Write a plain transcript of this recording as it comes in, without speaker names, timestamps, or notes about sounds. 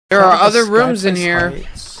There are other rooms in here.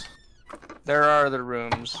 Heights. There are other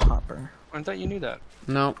rooms. Hopper. I thought you knew that.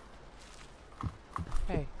 No.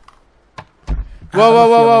 Hey.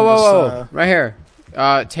 Whoa. Right here.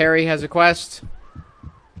 Terry has a quest.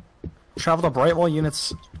 Travel to Brightwall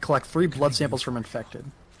units, collect 3 blood samples from infected.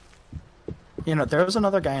 You know, there was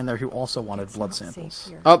another guy in there who also wanted blood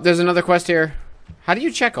samples. Oh, there's another quest here. How do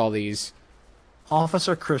you check all these?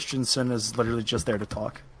 Officer Christensen is literally just there to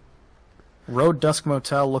talk. Road Dusk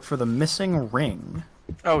Motel, look for the missing ring.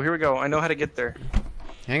 Oh, here we go. I know how to get there.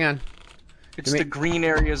 Hang on. It's the green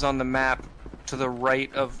areas on the map to the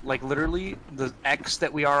right of, like, literally the X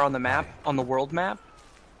that we are on the map, on the world map.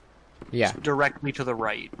 Yeah. Directly to the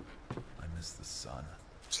right. I miss the sun.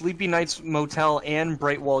 Sleepy Nights Motel and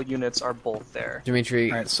Brightwall units are both there.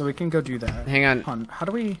 Dimitri. Alright, so we can go do that. Hang on. How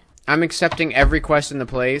do we... I'm accepting every quest in the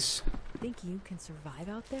place. Think you can survive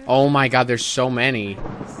out there? Oh my god, there's so many.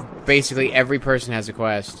 Basically, every person has a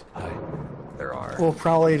quest. There are. Well,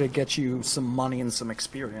 probably to get you some money and some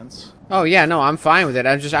experience. Oh yeah, no, I'm fine with it.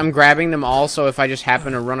 I'm grabbing them all, so if I just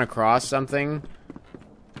happen to run across something.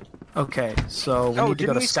 Okay, so we need to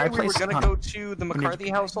go to Sky Place. We were gonna go to the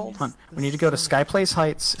McCarthy household? We need to go to Sky Place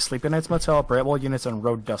Heights, Sleepy Nights Motel, Brightwall Units, and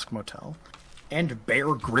Road Dusk Motel. And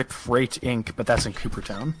Bear Grip Freight Inc., but that's in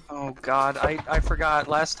Coopertown. Oh god, I forgot.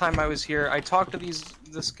 Last time I was here, I talked to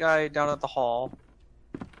this guy down at the hall.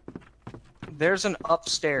 There's an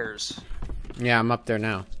upstairs. Yeah, I'm up there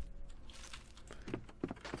now.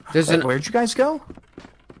 Where'd you guys go?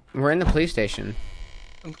 We're in the police station.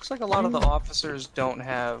 It looks like a lot of the officers don't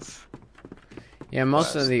have... Yeah,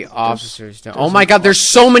 most of the officers don't. Oh my god, there's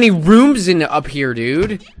so many rooms up here,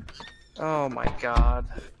 dude! Oh my god.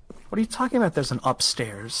 What are you talking about? There's an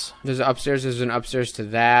upstairs. There's an upstairs to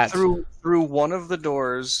that. Through one of the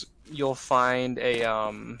doors, you'll find a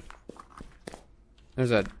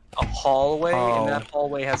There's a hallway, and that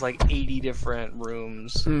hallway has like 80 different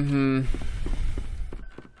rooms. Mm-hmm.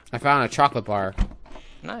 I found a chocolate bar.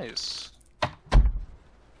 Nice.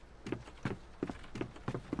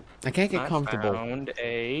 I can't get comfortable. I found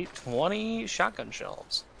a 20 shotgun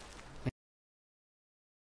shells.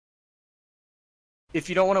 If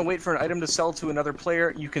you don't want to wait for an item to sell to another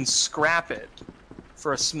player, you can scrap it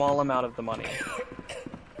for a small amount of the money.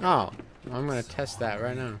 Oh, I'm gonna test that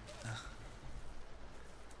right now.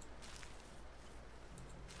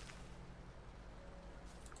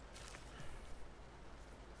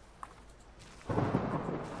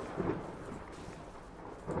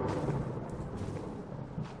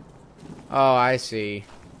 Oh, I see.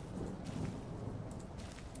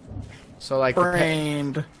 So like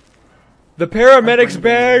Brained. the paramedic's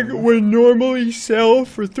bag would normally sell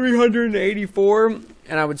for $384,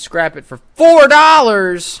 and I would scrap it for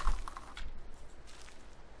 $4.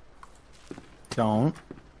 Don't.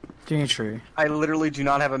 Dimitri. I literally do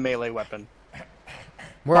not have a melee weapon.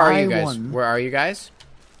 Where are you Buy guys? one. Where are you guys?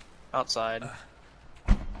 Outside.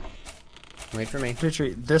 Wait for me.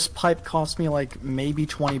 Dimitri, this pipe cost me like maybe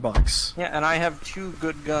 20 bucks. Yeah, and I have 2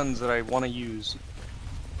 good guns that I want to use.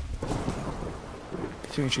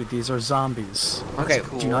 Dimitri, these are zombies. Okay,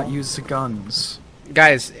 Cool. Do not use the guns.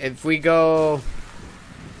 guys, if we go...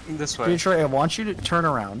 This way. Dimitri, I want you to turn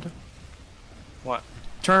around. What?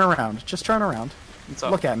 Turn around. Just turn around. What's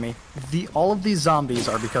up? Look at me. All of these zombies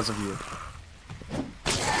are because of you.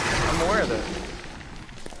 I'm aware of it.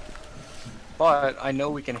 But I know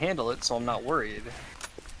we can handle it, so I'm not worried.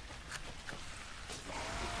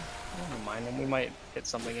 Never mind, and we might hit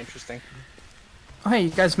something interesting. Oh, hey, you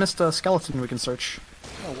guys missed a skeleton we can search.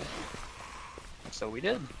 Oh, so we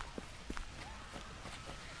did.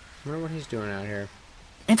 I wonder what he's doing out here.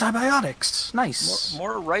 Antibiotics. Nice.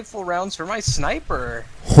 More rifle rounds for my sniper.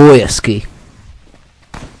 Whiskey.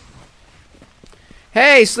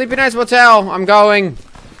 Hey, Sleepy Nights Motel! I'm going!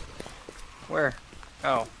 Where?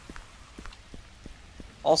 Oh.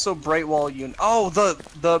 Also, Brightwall unit. Oh,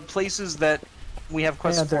 the places that we have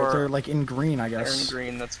quests for. They're like in green, I They're guess. in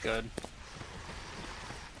green. That's good.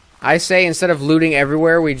 I say instead of looting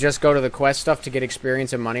everywhere, we just go to the quest stuff to get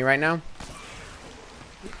experience and money right now.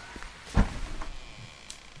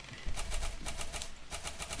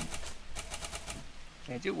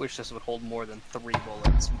 I do wish this would hold more than 3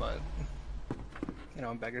 bullets, but you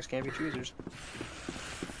know, beggars can't be choosers.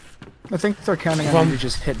 I think they're counting on you to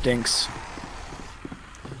just hit dinks.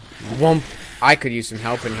 Wump. I could use some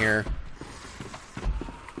help in here.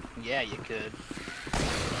 Yeah, you could.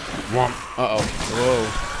 Wump. Uh-oh.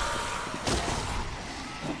 Whoa.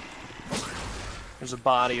 There's a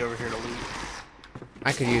body over here to loot.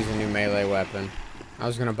 I could use a new melee weapon. I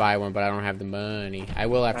was gonna buy one, but I don't have the money. I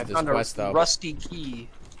will after this found quest, a though. rusty key.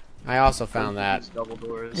 I also found that. Double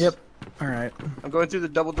doors. Yep. Alright. I'm going through the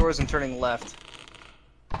double doors and turning left.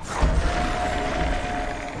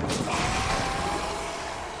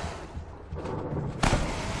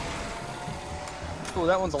 Oh,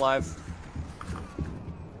 that one's alive.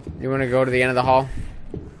 You want to go to the end of the hall?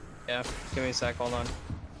 Yeah, give me a sec, hold on.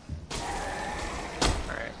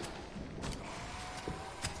 Alright.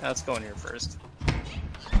 Let's go in here first.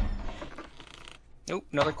 Nope,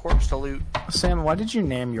 another corpse to loot. Sam, why did you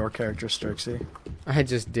name your character Sturksy? I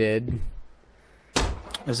just did.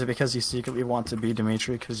 Is it because you secretly want to be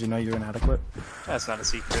Dimitri because you know you're inadequate? That's not a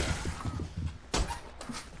secret.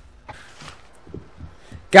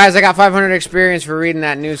 Guys, I got 500 experience for reading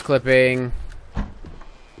that news clipping.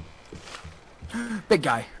 Big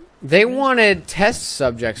guy. They wanted test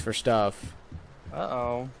subjects for stuff.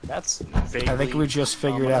 Uh-oh. That's vaguely I think we just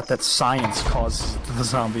figured out that science causes the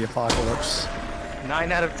zombie apocalypse.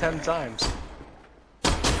 9 out of 10 times.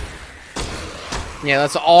 Yeah,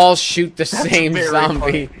 let's all shoot the same very zombie.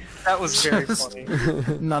 funny. That was very funny.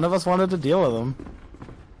 None of us wanted to deal with them.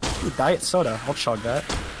 Ooh, diet soda. I'll chug that.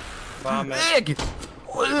 Vomit. Big!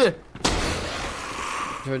 Ugh.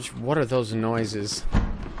 George, what are those noises?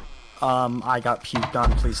 I got puked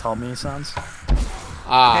on. Please help me, sounds.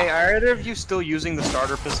 Ah, Hey, are either of you still using the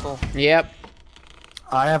starter pistol? yep.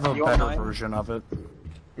 I have a You want better mine? version of it.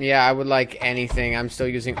 Yeah, I would like anything. I'm still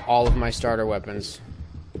using all of my starter weapons.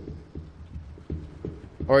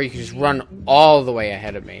 Or you can just run all the way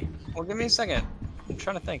ahead of me. Well, give me a second. I'm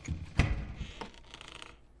trying to think.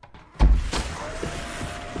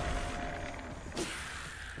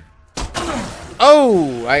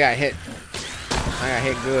 Oh, I got hit. I got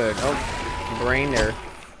hit good. Oh, brain there.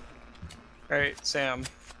 Alright, Sam.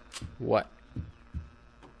 What?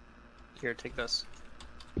 Here, take this.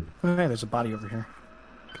 Oh, hey, there's a body over here.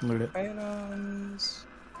 Can loot it. Items.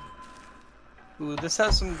 Ooh, this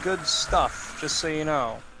has some good stuff, just so you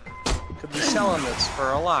know. Could be selling this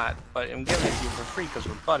for a lot, but I'm giving it to you for free because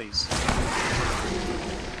we're buddies.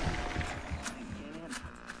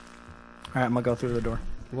 Alright, I'm gonna go through the door.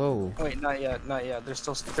 Whoa. Wait, not yet, not yet. There's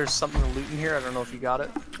something to loot in here. I don't know if you got it.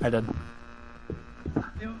 I did.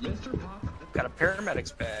 Got a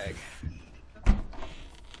paramedics bag.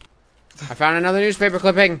 I found another newspaper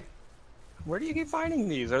clipping. Where do you keep finding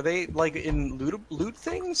these? Are they like in loot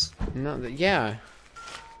things? No, yeah.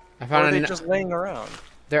 I Or found are they just laying around?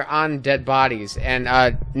 They're on dead bodies and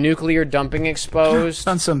nuclear dumping exposed.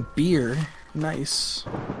 Found some beer. Nice.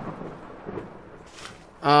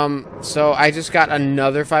 So I just got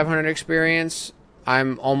another 500 experience.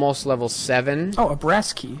 I'm almost level 7. Oh, a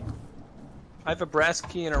brass key. I have a brass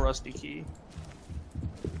key and a rusty key.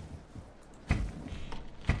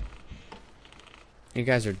 You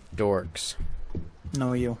guys are dorks.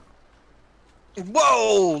 No, you.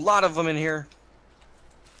 Whoa! A lot of them in here.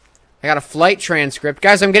 I got a flight transcript.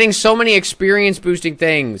 Guys, I'm getting so many experience boosting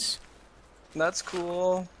things. That's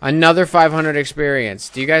cool. Another 500 experience.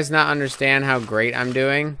 Do you guys not understand how great I'm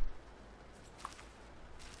doing?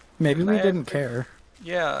 Maybe we didn't care.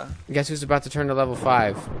 Yeah. Guess who's about to turn to level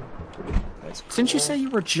 5? That's cool. Didn't you say you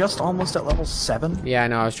were just almost at level 7? Yeah, I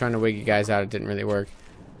know. I was trying to wig you guys out. It didn't really work.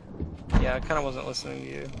 Yeah, I kind of wasn't listening to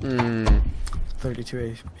you.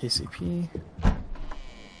 32 ACP.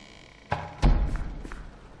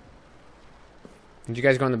 Did you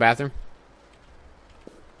guys go in the bathroom?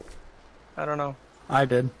 I don't know. I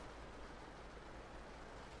did.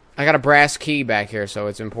 I got a brass key back here, so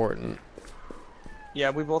it's important.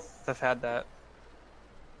 Yeah, we both have had that.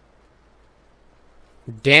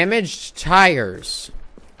 Damaged tires.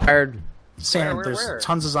 Tired. Sam, Where? there's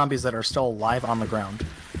tons of zombies that are still alive on the ground.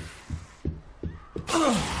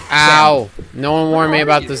 Ow! No one warned me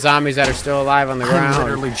about the zombies that are still alive on the I ground.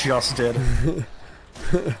 literally just did.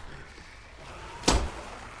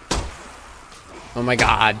 Oh my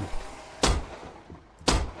god.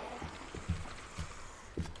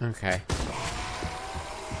 Okay.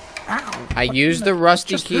 Ow! I used the rusty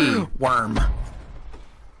Just key. worm.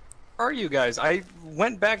 Where are you guys? I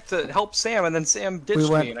went back to help Sam, and then Sam ditched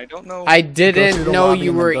went- me, and I don't know. I Go through didn't the know lobby you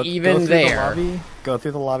and then were go even through the there. lobby, go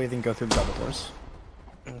through the lobby, then go through the double doors.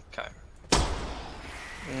 Okay.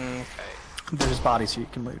 Okay. There's bodies you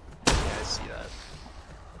can loot. Yeah, I see that.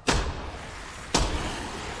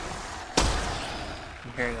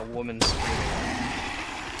 I'm hearing a woman screaming.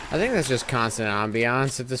 I think that's just constant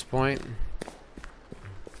ambiance at this point.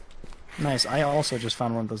 Nice. I also just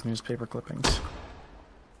found one of those newspaper clippings.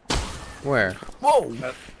 Where? Whoa!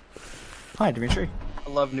 Hi, Dimitri. I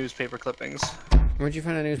love newspaper clippings. Where'd you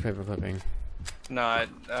find a newspaper clipping? No, I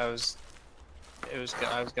was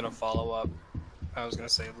gonna follow up. I was gonna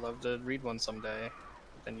say I'd love to read one someday.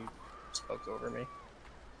 Then you spoke over me.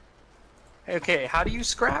 Okay, how do you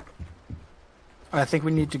scrap? I think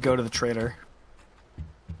we need to go to the trader.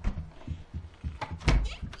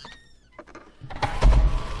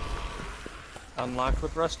 Unlocked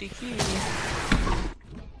with rusty key.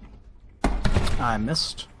 I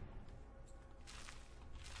missed.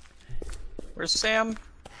 Where's Sam?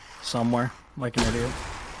 Somewhere, like an idiot.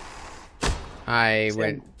 I Sam,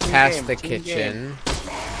 went team past game, the team kitchen.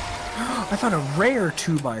 I found a rare I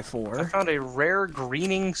 2x4. found a rare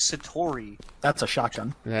greening Satori. That's a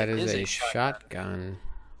shotgun. That is is a a shotgun.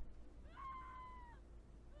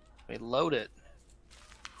 We load it.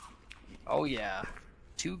 Oh yeah.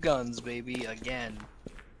 2 guns, baby, again.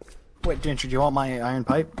 Wait, Ginger, do you want my iron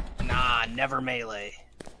pipe? Nah, never melee.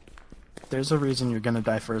 There's a reason you're gonna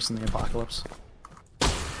die first in the apocalypse.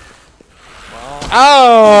 Well,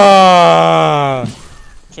 Oh!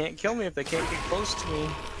 can't kill me if they can't get close to me.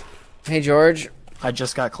 Hey, George. I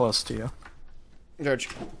just got close to you. George,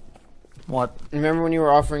 What? remember when you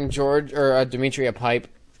were offering George or Dimitri a pipe?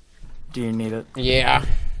 Do you need it? Yeah.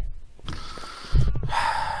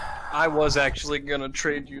 I was actually gonna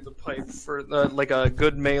trade you the pipe for like a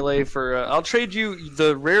good melee for. I'll trade you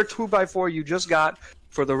the rare 2x4 you just got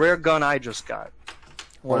for the rare gun I just got.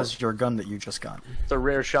 What is your gun that you just got? The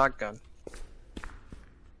rare shotgun.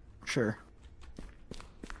 Sure.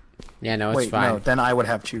 Yeah, no, it's Wait, fine. no, then I would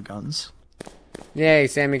have 2 guns. Yay,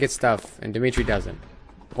 Sammy gets stuff, and Dimitri doesn't.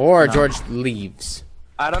 Or No. George leaves.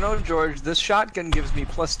 I don't know, George. This shotgun gives me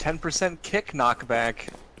plus 10% kick knockback.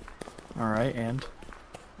 Alright, and?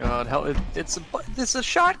 It's a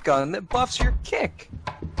shotgun that buffs your kick.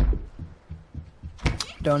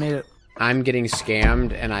 Don't need it. I'm getting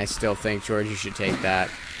scammed, and I still think, George, you should take that.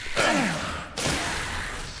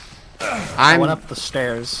 I went up the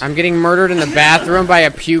stairs. I'm getting murdered in the bathroom by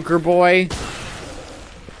a puker boy.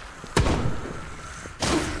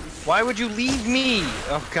 Why would you leave me?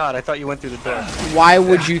 Oh god, I thought you went through the door. Why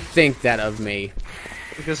would you think that of me?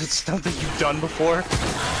 Because it's something you've done before.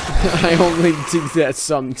 I only do that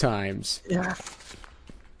sometimes. Yeah.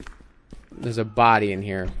 There's a body in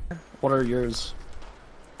here. What are yours?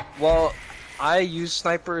 Well, I use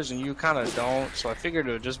snipers and you kind of don't, so I figured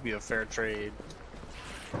it would just be a fair trade.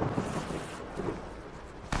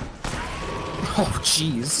 Oh,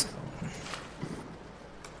 jeez.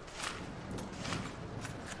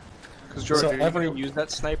 Because George, So are you gonna use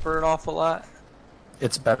that sniper an awful lot?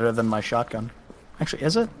 It's better than my shotgun. Actually,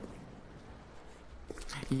 is it?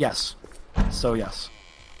 Yes. So, yes.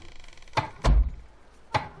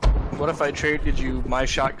 What if I traded you my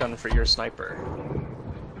shotgun for your sniper?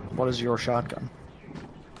 What is your shotgun?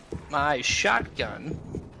 My shotgun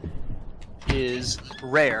is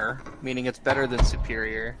rare, meaning it's better than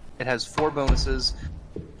superior. It has 4 bonuses,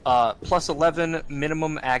 plus 11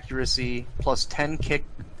 minimum accuracy, plus 10 kick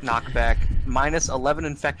knockback, minus 11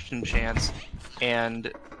 infection chance,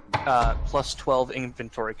 and plus 12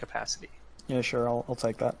 inventory capacity. Yeah, sure, I'll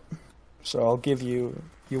take that. So I'll give you...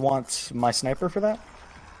 You want my sniper for that?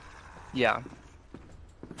 Yeah.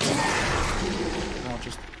 I'll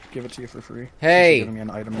just give it to you for free. Hey! You're giving me an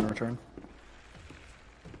item in return.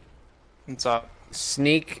 What's up?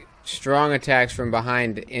 Sneak strong attacks from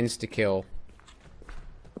behind insta-kill.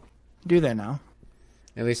 Do they now?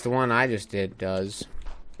 At least the one I just did does.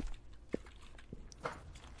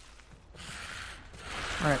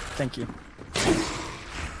 Alright, thank you.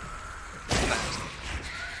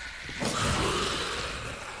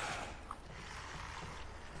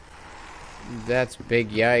 That's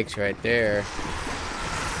big yikes right there.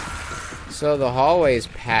 So the hallway's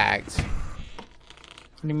packed.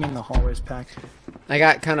 What do you mean the hallway's packed? I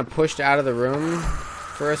got kind of pushed out of the room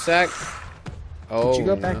for a sec. Oh, Did you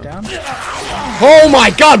go back no. down? Oh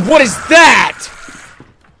my god, what is that?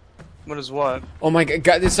 What is what? Oh my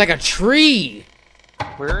god, it's like a tree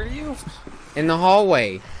Where are you? in the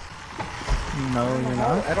hallway. No, you're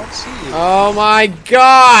not. I don't see you. Oh my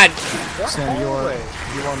god! Sam, you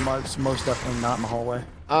are most definitely not in the hallway.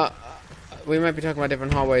 We might be talking about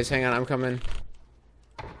different hallways. Hang on, I'm coming.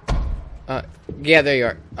 Yeah, there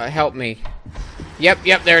you are. Help me. Yep,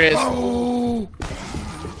 there it is. Oh!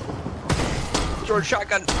 George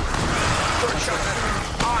shotgun. George shotgun.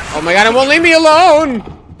 Oh my god, it won't leave me alone!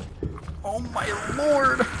 Oh my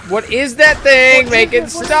lord! What is that thing? Make it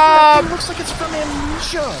stop! It looks like it's from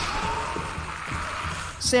Amnesia!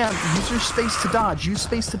 Sam, use your space to dodge. Use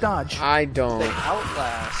space to dodge. I don't. They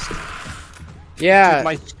outlast. Yeah.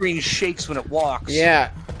 My screen shakes when it walks.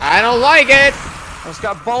 Yeah. I don't like it! It's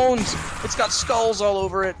got bones. It's got skulls all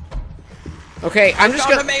over it. Okay, I'm just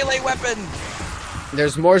Found gonna... a melee weapon.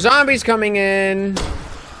 There's more zombies coming in.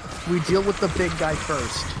 We deal with the big guy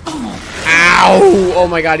first. Ow! Oh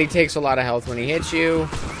my god, he takes a lot of health when he hits you.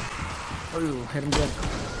 Ooh, hit him good.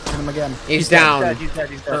 Hit him again. He's Dead, down. he's dead,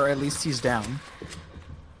 he's dead. Or at least he's down.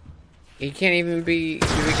 He can't even be.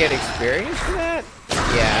 Do we get experience for that?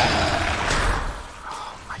 Yeah.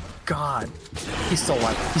 God. He's still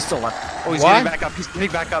alive. He's still alive. Oh, he's What? getting back up. He's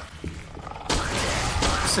getting back up.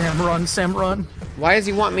 Sam, run. Sam, run. Why does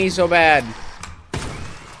he want me so bad?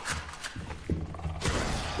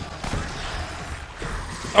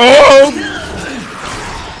 Oh!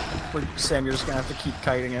 Sam, you're just gonna have to keep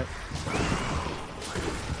kiting it.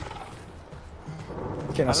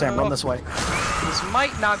 Okay, now Sam, know run if- this way. This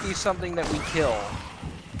might not be something that we kill.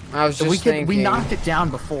 I was just thinking. We knocked it down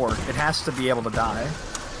before. It has to be able to die.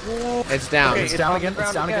 It's down. Okay, It's it's down on again. the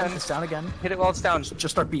It's ground down again. again. It's down again. Hit it while it's down. Just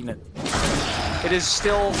start beating it. It is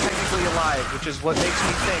still technically alive, which is what makes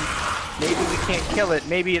me think maybe we can't kill it.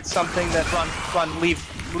 Maybe it's something that run, leave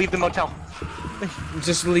the motel.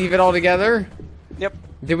 Just leave it all together. Yep.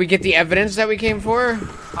 Did we get the evidence that we came for?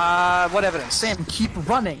 What evidence? Sam, keep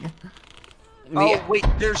running. Oh wait,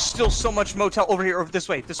 there's still so much motel over here. Over this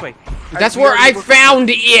way. This way. That's where I found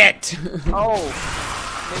it. Oh.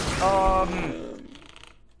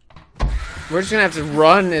 We're just gonna have to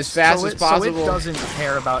run as fast as possible. So it doesn't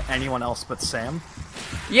care about anyone else but Sam.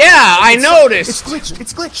 Yeah, I noticed. It's glitched.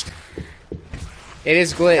 It's glitched. It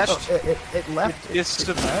is glitched. Oh, it left. It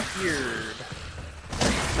disappeared.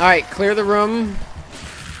 All right, clear the room.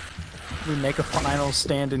 We make a final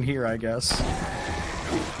stand in here, I guess.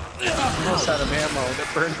 I'm almost out of ammo. That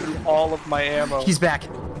burned through all of my ammo. He's back.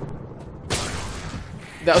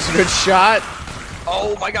 That was a good shot.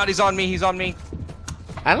 Oh my god, he's on me. He's on me.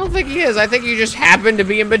 I don't think he is. I think you just happened to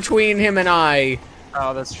be in between him and I.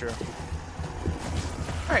 Oh, that's true.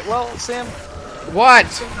 Alright, well, Sam, What?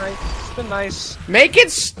 it's been nice. It's been nice. Make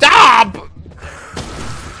it stop!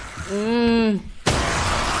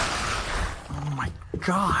 Oh my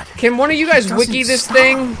god. Can one of you guys It doesn't wiki this stop.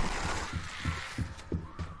 thing?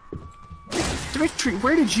 Dimitri,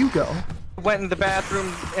 where did you go? Went in the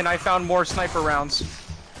bathroom and I found more sniper rounds.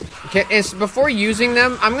 Before using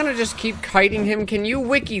them, I'm gonna just keep kiting him. Can you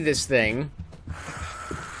wiki this thing?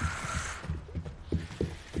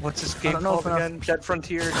 What's this I game don't know called if again? Dead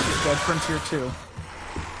Frontier? Dead Frontier 2.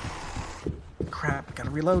 Crap, gotta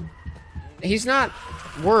reload. He's not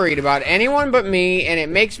worried about anyone but me, and it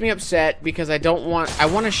makes me upset because I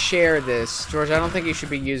want to share this. George, I don't think you should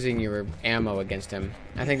be using your ammo against him.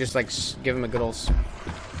 I think just, like, give him a good old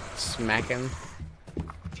smack him.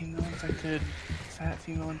 Female infected. Fat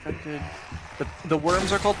female infected. The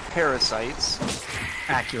worms are called parasites,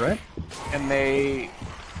 Accurate. and they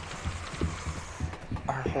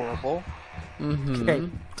are horrible. Okay.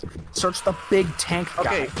 Search the big tank guy.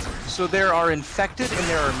 Okay, so there are infected and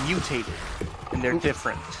there are mutated, and they're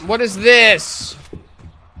different. What is this?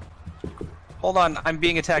 Hold on, I'm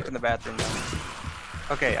being attacked in the bathroom now.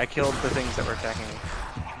 Okay, I killed the things that were attacking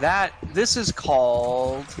me. This is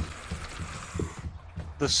called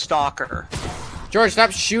the Stalker. George,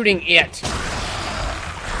 stop shooting it.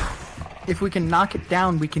 If we can knock it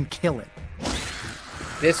down, we can kill it.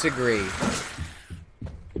 Disagree.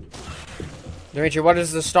 Dimitri, what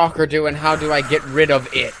does the stalker do and how do I get rid of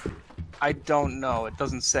it? I don't know. It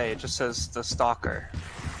doesn't say. It just says the Stalker.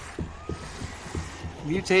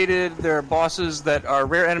 Mutated. There are bosses that are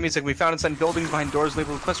rare enemies that can be found inside buildings behind doors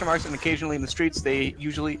labeled with question marks, and occasionally in the streets. They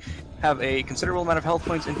usually have a considerable amount of health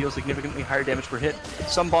points and deal significantly higher damage per hit.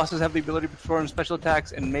 Some bosses have the ability to perform special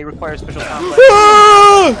attacks and may require special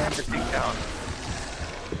combat to take down.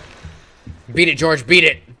 Beat it, George, beat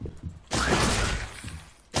it.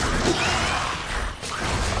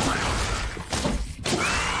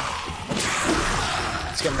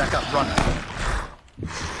 Let's get him back up. Run.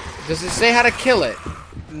 Does it say how to kill it?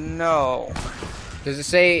 No. Does it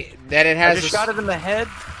say that it I has just shot it in the head.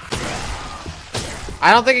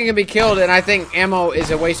 I don't think it can be killed, and I think ammo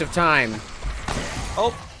is a waste of time.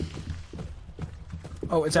 Oh.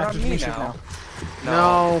 Oh, it's Not after me Dimitri now.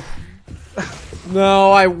 now. No.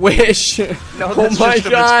 No, I wish. No, Oh that's my just a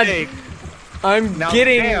god. mistake. I'm Now,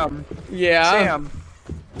 getting. Sam, Yeah. Sam,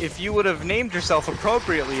 if you would have named yourself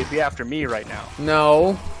appropriately, it'd be after me right now.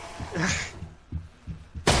 No.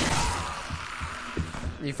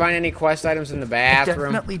 You find any quest items in the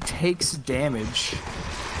bathroom? Definitely takes damage.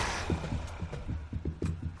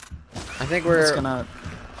 I think It's gonna.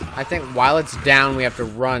 I think while it's down, we have to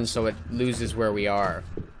run so it loses where we are.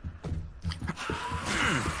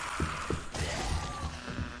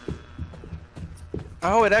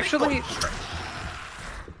 Oh, it actually.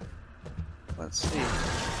 Let's see.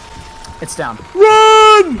 It's down.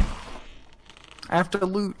 Run! I have to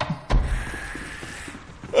loot.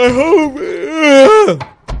 I hope.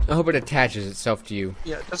 I hope it attaches itself to you.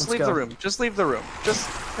 Yeah, just Let's leave go. the room. Just leave the room.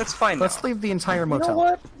 It's fine now. Let's leave the entire You know motel.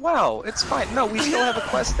 what? Wow, it's fine. No, we still have a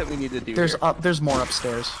quest that we need to do There's here. there's more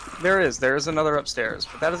upstairs. There is another upstairs,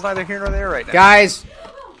 but that is neither here nor there right now. Guys!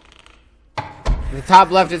 In the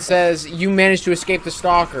top left it says, you managed to escape the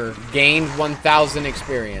stalker. Gained 1,000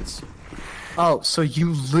 experience. Oh, so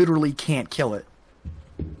you literally can't kill it.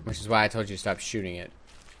 Which is why I told you to stop shooting it.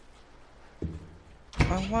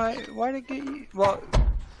 Why did it get you? Well,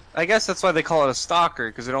 I guess that's why they call it a stalker,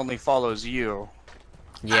 because it only follows you.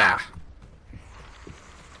 Yeah.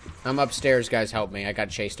 I'm upstairs, guys, help me. I got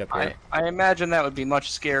chased up here. I imagine that would be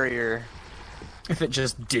much scarier. If it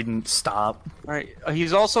just didn't stop. Alright,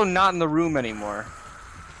 he's also not in the room anymore.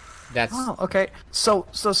 That's... Oh, okay. So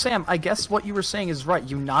Sam, I guess what you were saying is right.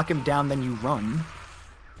 You knock him down, then you run.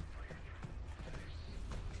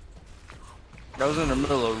 I was in the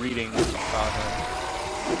middle of reading about him.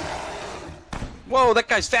 Whoa, that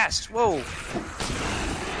guy's fast! Whoa!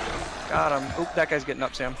 Got him. Oop, that guy's getting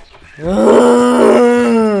up, Sam.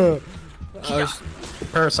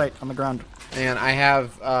 Parasite on the ground. And I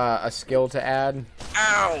have a skill to add.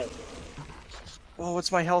 Ow! Whoa,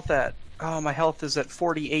 what's my health at? Oh, my health is at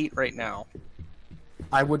 48 right now.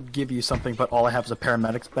 I would give you something, but all I have is a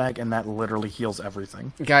paramedics bag, and that literally heals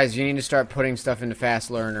everything. Guys, you need to start putting stuff into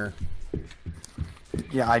Fast Learner.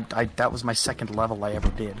 Yeah, I that was my second level I ever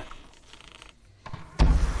did.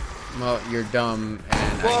 Well, you're dumb,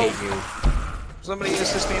 and Whoa. I hate you. Somebody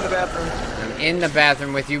assist me in the bathroom. I'm in the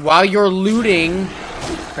bathroom with you while you're looting.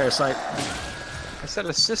 Parasite. I said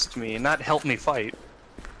assist me, not help me fight.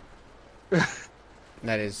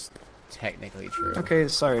 That is technically true. Okay,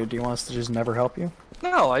 sorry. Do you want us to just never help you?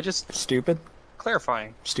 No, I just Stupid.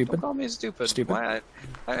 clarifying. Stupid. Don't call me stupid. Stupid. Why,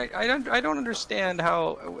 I don't understand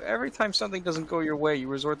how every time something doesn't go your way, you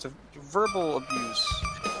resort to verbal abuse.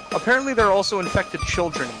 Apparently, there are also infected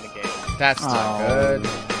children in the game. That's not good.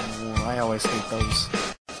 I always hate those.